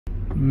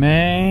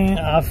Man,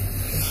 I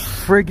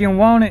freaking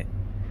want it.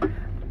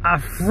 I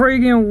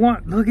freaking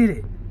want, look at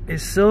it.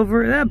 It's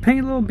silver. That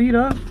paint a little beat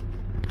up.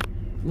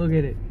 Look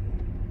at it.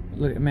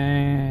 Look at,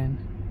 man.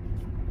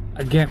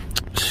 Again,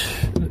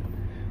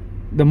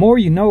 the more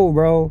you know,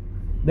 bro.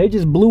 They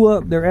just blew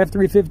up their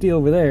F-350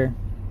 over there.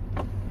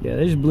 Yeah,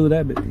 they just blew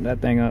that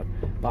thing up.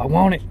 But I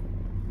want it.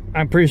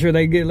 I'm pretty sure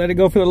they let it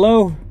go for the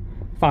low.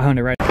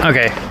 500 right now.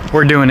 Okay,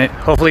 we're doing it.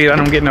 Hopefully I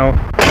don't get no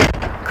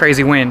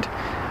crazy wind.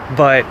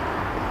 But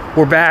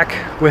we're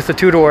back with the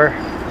two-door.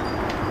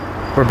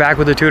 We're back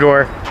with the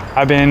two-door.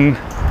 I've been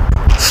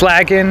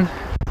slacking.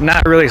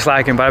 Not really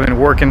slacking, but I've been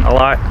working a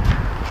lot.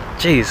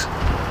 Jeez.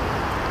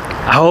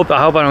 I hope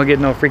I don't get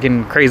no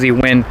freaking crazy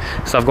wind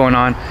stuff going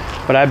on.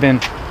 But I've been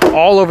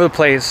all over the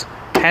place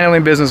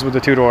handling business with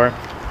the two-door.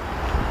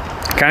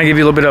 Kind of give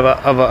you a little bit of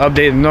an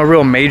update. No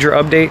real major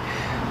update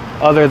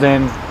other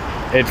than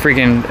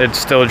it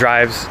still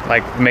drives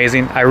like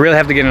amazing. I really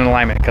have to get in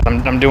alignment because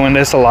I'm doing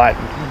this a lot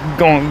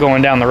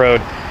going down the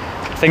road.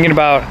 Thinking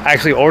about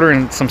actually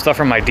ordering some stuff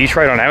from my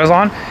Detroit on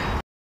Amazon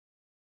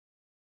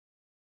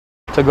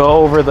to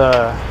go over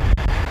the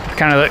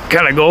kind of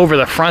go over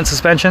the front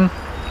suspension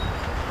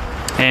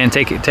and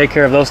take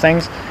care of those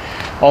things.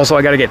 Also,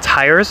 I got to get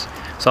tires.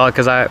 So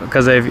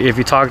because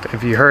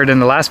if you heard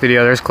in the last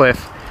video, there's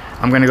Cliff.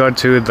 I'm gonna go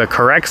to the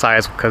correct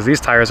size because these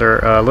tires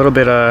are a little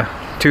bit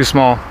too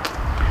small.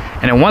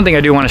 And then one thing I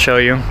do want to show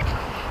you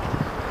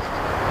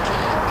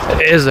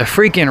is the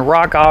freaking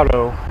Rock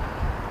Auto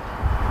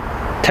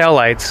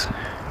taillights.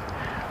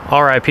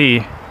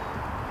 RIP.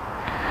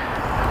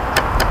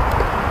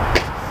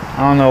 I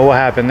don't know what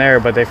happened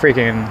there, but they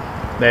freaking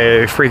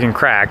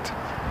cracked.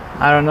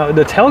 I don't know.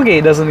 The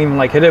tailgate doesn't even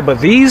like hit it, but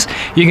these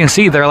you can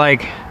see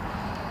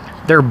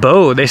they're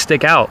bowed. They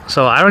stick out.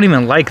 So I don't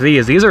even like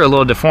these. These are a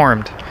little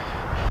deformed.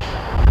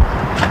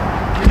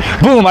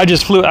 Boom! I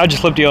just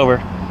flipped you over.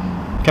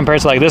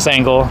 Compared to like this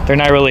angle, they're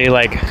not really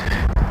like,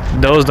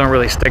 those don't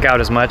really stick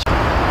out as much.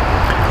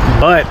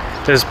 But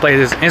this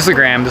place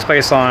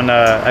on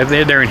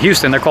they're in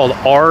Houston. They're called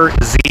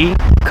RZ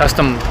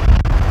Custom.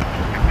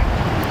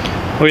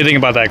 What do you think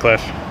about that,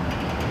 Cliff?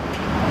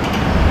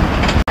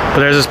 But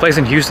there's this place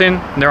in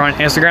Houston. They're on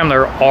Instagram.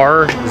 They're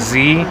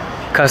RZ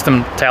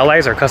Custom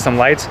Taillights or Custom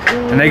Lights,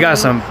 and they got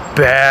some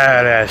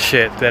badass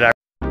shit that I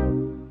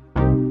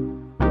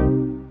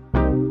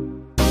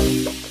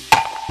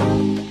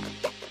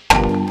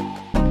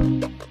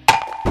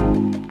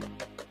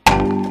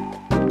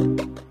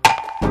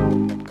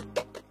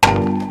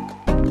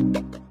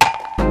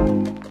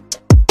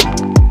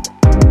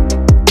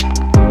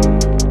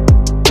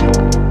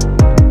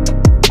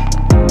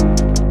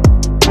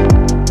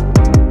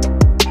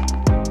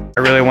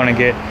really want to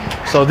get.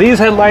 So these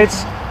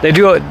headlights,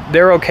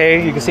 they're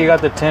okay. You can see you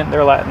got the tint.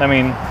 They're like, I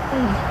mean,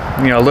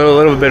 you know, a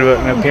little bit of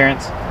an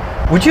appearance.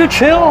 Would you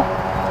chill?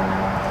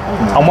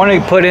 I want to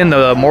put in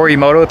the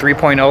Morimoto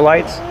 3.0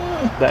 lights,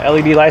 the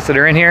LED lights that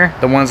are in here,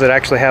 the ones that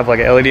actually have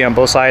like an LED on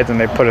both sides, and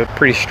they put a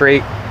pretty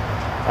straight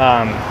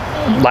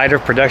light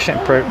of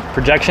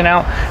projection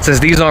out.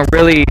 Since these are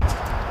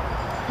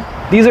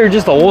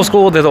just the old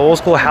school. They're the old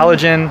school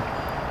halogen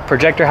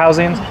projector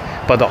housings.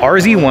 But the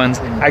RZ ones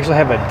actually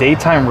have a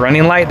daytime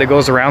running light that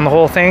goes around the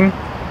whole thing,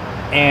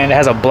 and it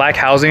has a black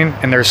housing,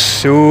 and they're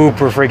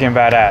super freaking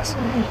badass.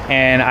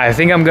 And I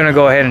think I'm gonna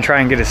go ahead and try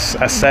and get a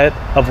set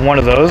of one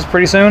of those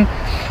pretty soon.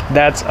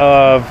 That's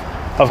of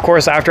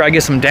course after I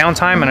get some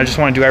downtime, and I just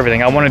want to do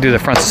everything. I want to do the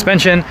front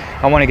suspension.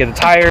 I want to get the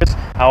tires.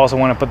 I also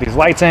want to put these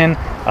lights in.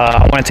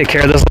 I want to take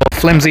care of this little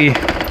flimsy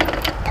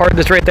part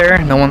that's right there.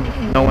 No one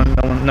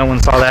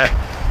saw that.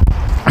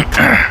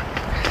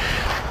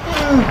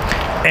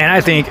 And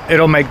I think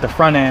it'll make the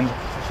front end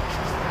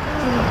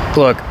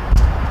look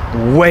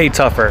way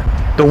tougher.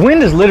 The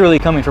wind is literally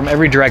coming from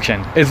every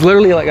direction. It's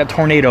literally like a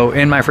tornado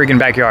in my freaking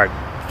backyard.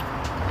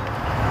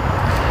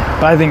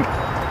 But I think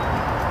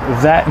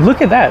that,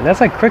 look at that,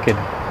 that's like crooked.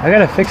 I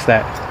gotta fix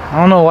that.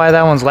 I don't know why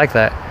that one's like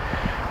that.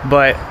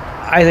 But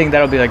I think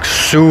that'll be like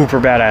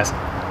super badass.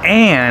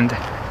 And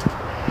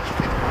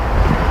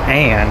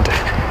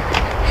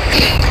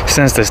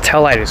since this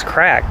taillight is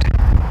cracked,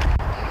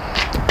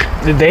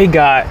 they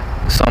got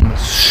some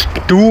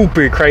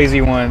stupid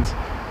crazy ones.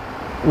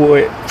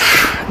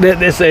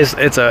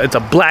 It's a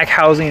black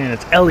housing, and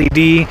it's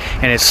LED,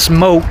 and it's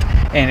smoked,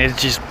 and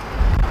it's just,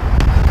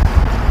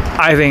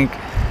 I think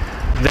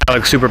that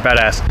looks super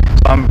badass. So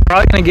I'm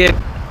probably gonna get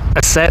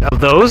a set of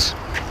those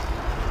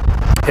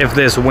if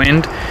this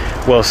wind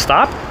will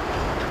stop.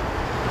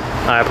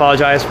 I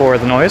apologize for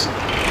the noise,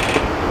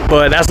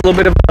 but that's a little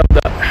bit of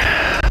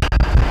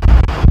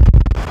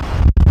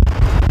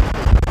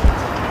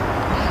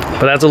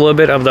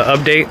the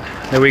update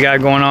that we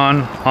got going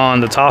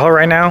on the Tahoe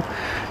right now.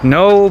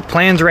 No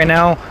plans right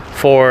now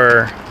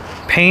for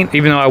paint,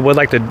 even though I would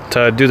like to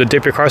do the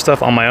dip your car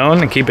stuff on my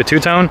own and keep it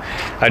two-tone.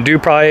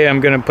 I'm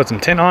gonna put some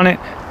tint on it.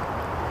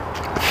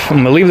 I'm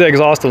gonna leave the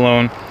exhaust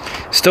alone.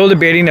 Still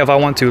debating if I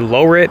want to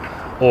lower it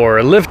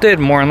or lift it.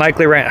 More than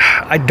likely, right?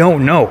 I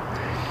don't know.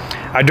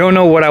 I don't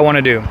know what I want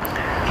to do,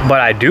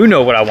 but I do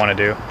know what I want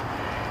to do.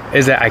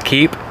 is that I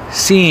keep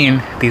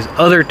seeing these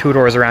other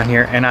two-doors around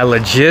here, and I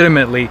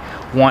legitimately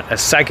want a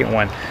second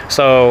one.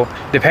 So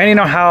depending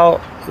on how,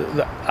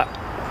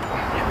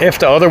 if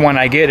the other one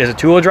I get is a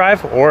two-wheel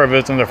drive, or if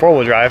it's another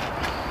four-wheel drive,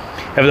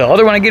 if the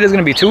other one I get is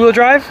going to be two-wheel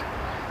drive,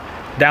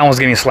 that one's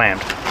getting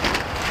slammed.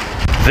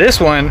 This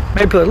one,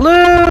 maybe put a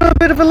little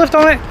bit of a lift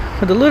on it,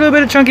 with a little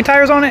bit of chunky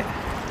tires on it,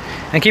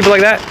 and keep it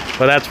like that.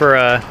 But that's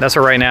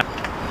for right now.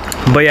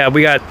 But yeah,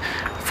 we got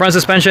front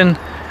suspension,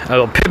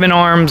 pivot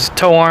arms,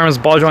 toe arms,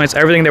 ball joints,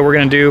 everything that we're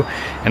gonna do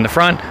in the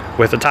front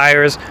with the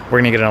tires. We're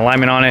gonna get an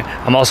alignment on it.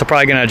 I'm also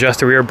probably gonna adjust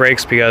the rear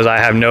brakes because I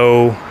have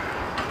no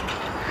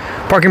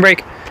parking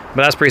brake,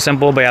 but that's pretty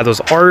simple. But yeah,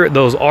 those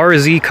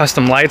RZ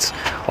custom lights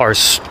are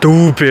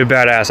stupid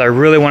badass. I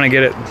really want to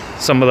get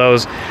some of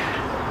those.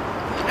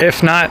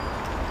 If not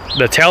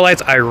the tail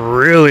lights, I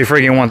really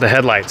freaking want the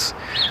headlights,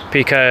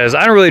 because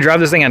I don't really drive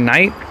this thing at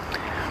night,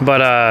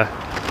 but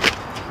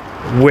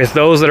with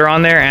those that are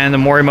on there and the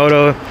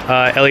Morimoto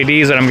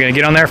LEDs that I'm gonna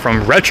get on there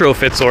from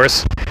Retrofit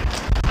Source,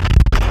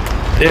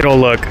 it'll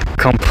look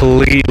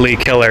completely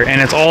killer. And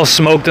it's all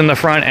smoked in the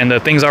front, and the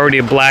thing's already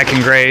black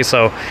and gray,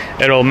 so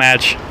it'll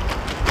match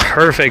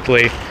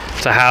perfectly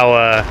to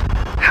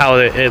how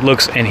it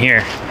looks in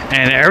here.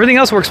 And everything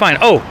else works fine.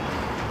 Oh,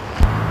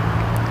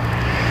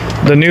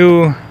 the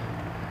new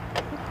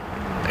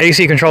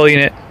AC control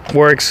unit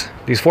works.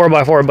 These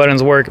 4x4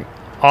 buttons work.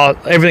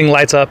 Everything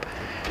lights up.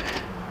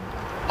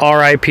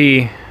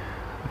 RIP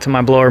to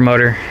my blower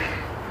motor.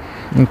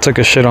 It took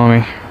a shit on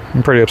me.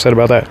 I'm pretty upset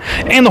about that.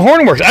 And the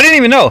horn works. I didn't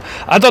even know.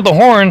 I thought the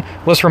horn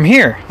was from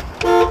here.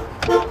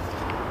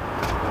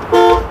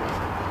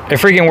 It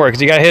freaking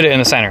works. You gotta hit it in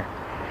the center.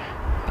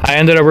 I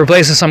ended up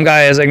replacing some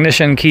guy's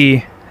ignition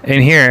key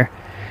in here,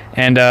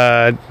 and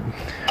I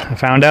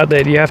found out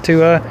that you have to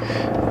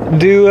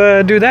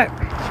do that.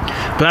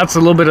 But that's a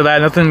little bit of that.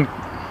 Nothing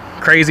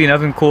crazy,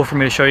 nothing cool for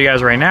me to show you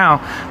guys right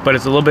now, but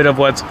it's a little bit of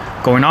what's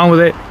going on with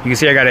it. You can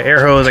see I got an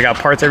air hose, I got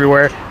parts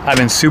everywhere. I've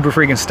been super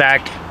freaking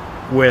stacked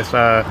with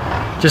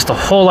just a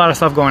whole lot of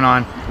stuff going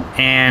on.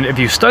 And if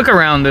you stuck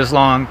around this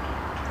long,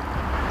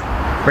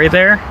 right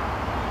there,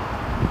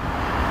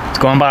 it's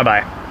going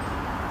bye-bye.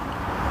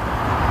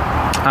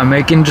 I'm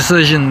making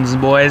decisions,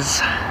 boys.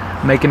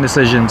 Making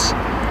decisions.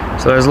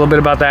 So there's a little bit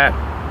about that.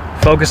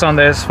 Focus on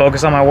this,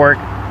 focus on my work.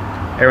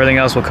 Everything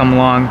else will come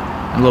along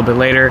a little bit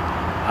later.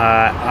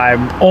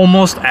 I'm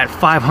almost at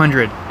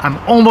 500. I'm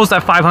almost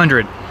at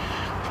 500.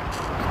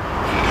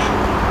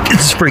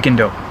 It's freaking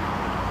dope.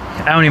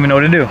 I don't even know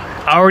what to do.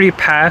 I already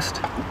passed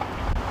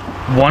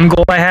one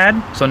goal I had,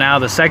 so now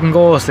the second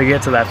goal is to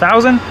get to that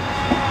 1,000,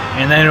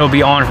 and then it'll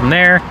be on from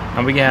there,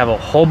 and we can have a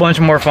whole bunch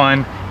more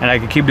fun, and I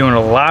can keep doing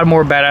a lot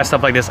more badass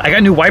stuff like this. I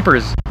got new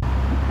wipers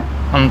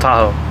on the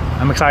Tahoe.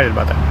 I'm excited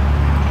about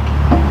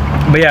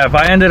that. But yeah, if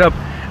I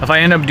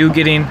end up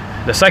getting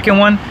the second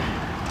one,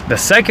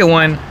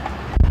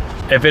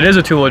 if it is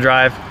a two-wheel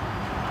drive,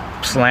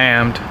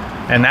 slammed,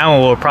 and that one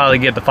will probably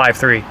get the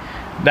 5.3.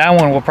 That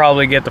one will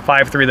probably get the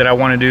 5.3 that I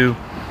want to do.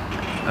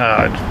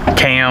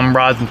 Cam,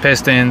 rods and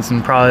pistons,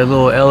 and probably a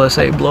little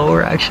LSA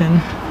blower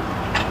action.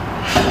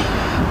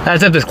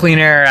 That's if this Clean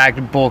Air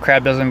Act bull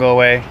crap doesn't go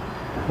away.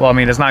 Well, I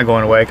mean, it's not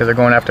going away because they're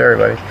going after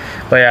everybody.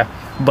 But yeah,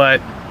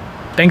 but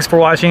thanks for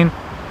watching.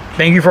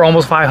 Thank you for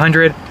almost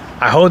 500.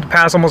 I hope to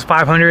pass almost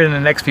 500 in the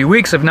next few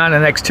weeks, if not in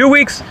the next 2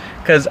 weeks,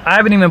 because I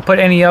haven't even put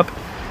any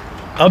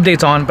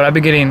updates on, but I've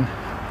been getting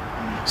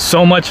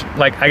so much,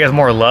 like, I guess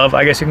more love,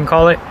 I guess you can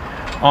call it,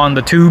 on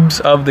the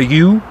tubes of the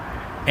U,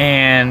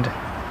 and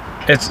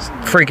it's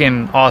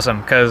freaking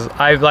awesome, because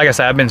like I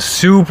said, I've been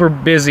super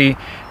busy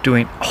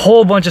doing a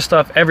whole bunch of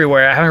stuff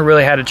everywhere. I haven't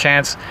really had a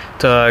chance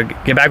to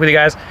get back with you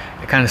guys.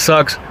 It kind of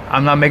sucks.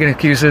 I'm not making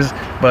excuses,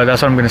 but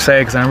that's what I'm gonna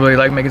say, because I don't really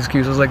like making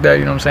excuses like that,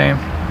 you know what I'm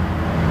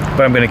saying?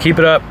 But I'm gonna keep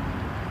it up.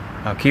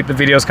 I'll keep the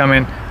videos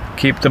coming,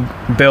 keep the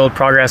build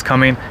progress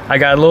coming. I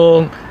got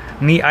little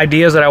neat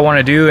ideas that I want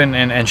to do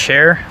and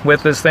share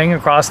with this thing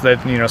across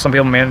that, you know, some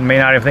people may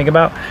not even think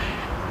about.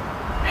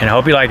 And I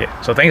hope you like it.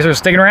 So thanks for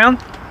sticking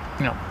around.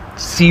 You know,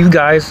 see you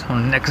guys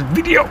on the next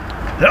video.